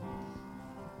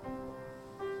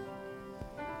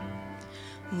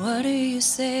What do you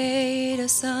say to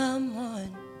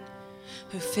someone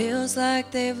who feels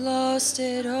like they've lost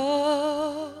it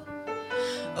all?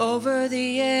 Over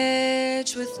the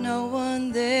edge with no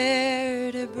one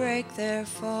there to break their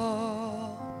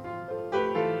fall.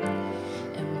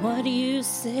 And what do you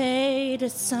say to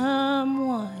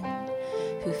someone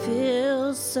who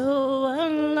feels so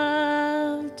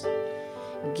unloved,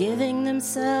 giving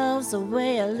themselves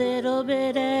away a little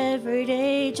bit every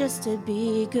day just to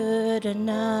be good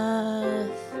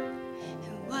enough?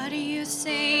 And what do you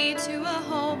say to a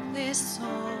hopeless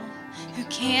soul who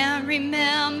can't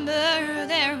remember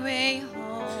their way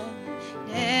home?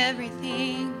 And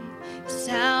everything is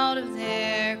out of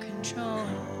their control.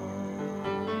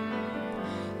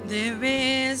 There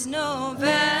is no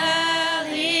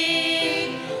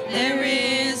valley, there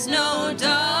is no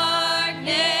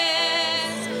darkness,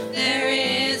 there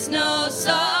is no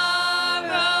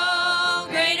sorrow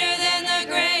greater than the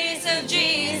grace of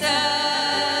Jesus.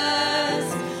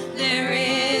 There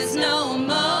is no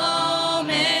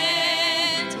moment,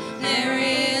 there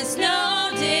is no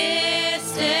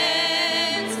distance,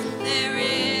 there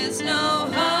is no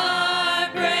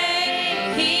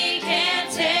heartbreak He can't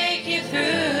take you through.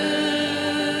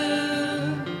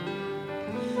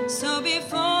 So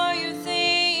before you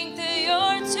think that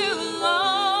you're too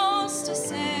lost to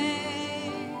say,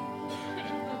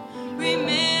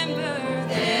 remember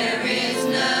there is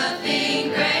nothing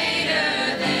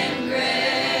greater than grace.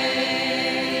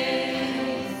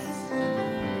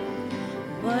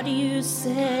 What do you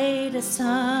say to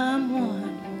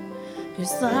someone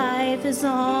whose life is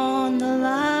on the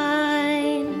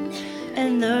line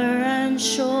and they're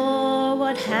unsure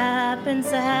what happens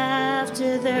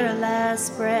after their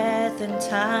last breath and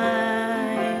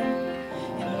time?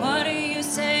 And what do you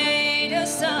say to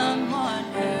someone